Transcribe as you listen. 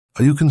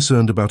Are you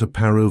concerned about a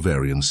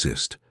paraovarian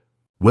cyst?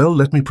 Well,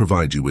 let me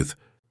provide you with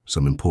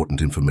some important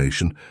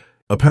information.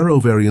 A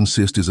paraovarian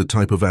cyst is a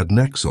type of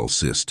adnexal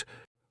cyst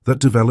that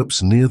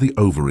develops near the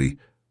ovary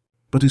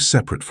but is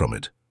separate from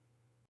it.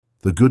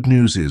 The good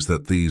news is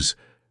that these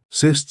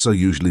cysts are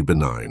usually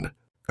benign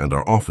and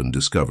are often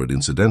discovered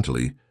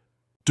incidentally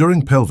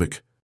during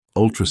pelvic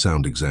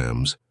ultrasound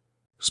exams,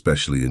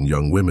 especially in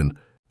young women.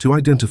 To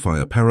identify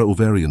a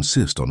paraovarian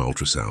cyst on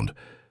ultrasound,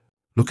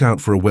 look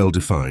out for a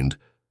well-defined,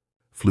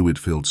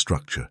 fluid-filled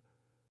structure.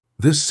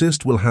 This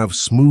cyst will have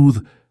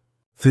smooth,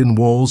 thin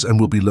walls and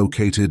will be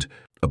located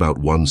about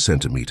 1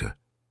 centimeter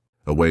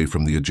away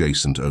from the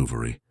adjacent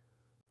ovary.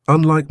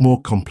 Unlike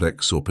more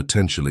complex or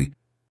potentially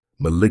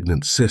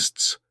malignant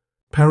cysts,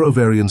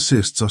 paraovarian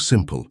cysts are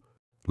simple,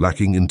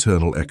 lacking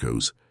internal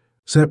echoes,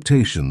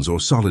 septations, or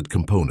solid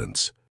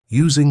components.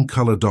 Using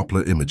color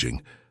Doppler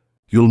imaging,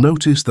 you'll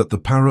notice that the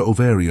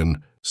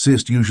paraovarian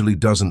cyst usually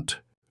doesn't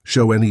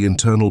show any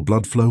internal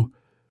blood flow,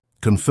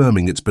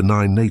 confirming its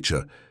benign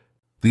nature.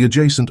 The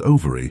adjacent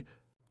ovary,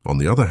 on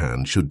the other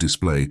hand, should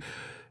display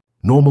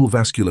normal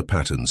vascular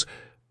patterns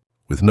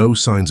with no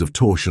signs of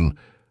torsion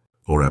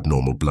or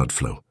abnormal blood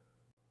flow.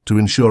 To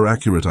ensure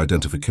accurate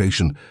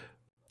identification,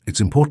 it's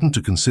important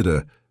to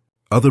consider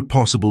other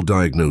possible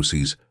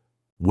diagnoses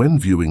when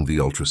viewing the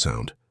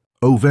ultrasound.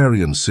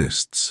 Ovarian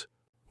cysts,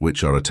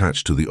 which are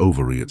attached to the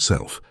ovary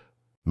itself,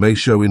 may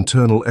show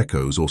internal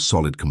echoes or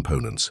solid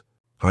components.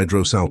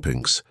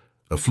 Hydrosalpinx,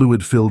 a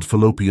fluid-filled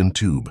fallopian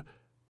tube,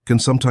 can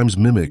sometimes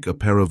mimic a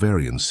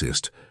paraovarian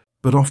cyst,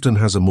 but often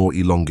has a more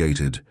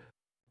elongated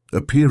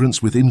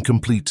appearance with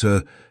incomplete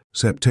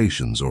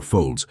septations or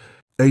folds.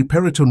 A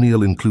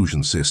peritoneal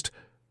inclusion cyst,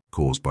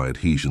 caused by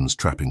adhesions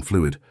trapping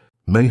fluid,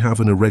 may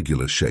have an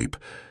irregular shape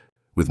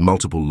with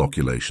multiple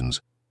loculations.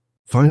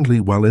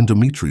 Finally, while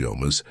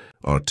endometriomas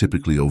are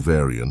typically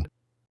ovarian,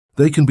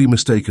 they can be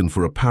mistaken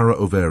for a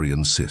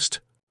paraovarian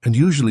cyst and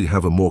usually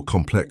have a more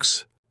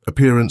complex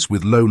appearance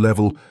with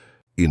low-level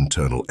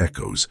internal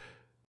echoes.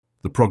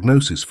 The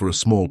prognosis for a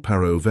small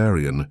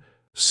paraovarian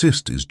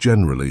cyst is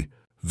generally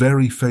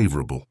very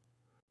favorable.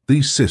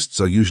 These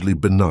cysts are usually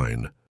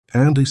benign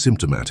and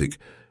asymptomatic,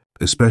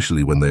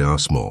 especially when they are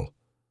small.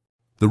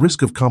 The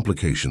risk of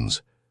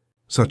complications,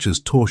 such as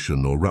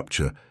torsion or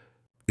rupture,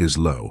 is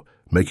low,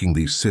 making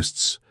these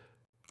cysts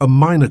a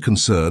minor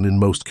concern in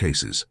most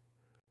cases.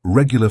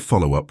 Regular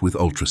follow-up with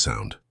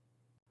ultrasound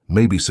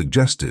may be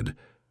suggested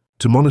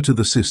to monitor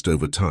the cyst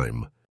over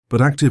time,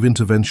 but active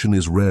intervention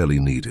is rarely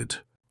needed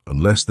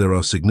unless there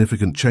are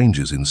significant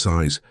changes in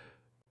size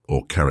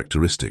or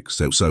characteristics.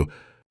 So,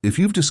 if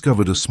you've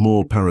discovered a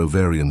small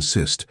paraovarian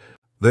cyst,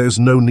 there's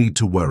no need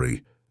to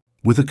worry.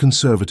 With a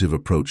conservative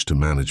approach to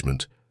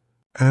management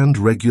and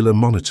regular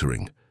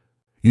monitoring,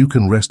 you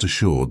can rest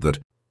assured that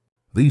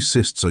these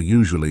cysts are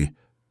usually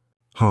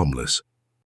harmless.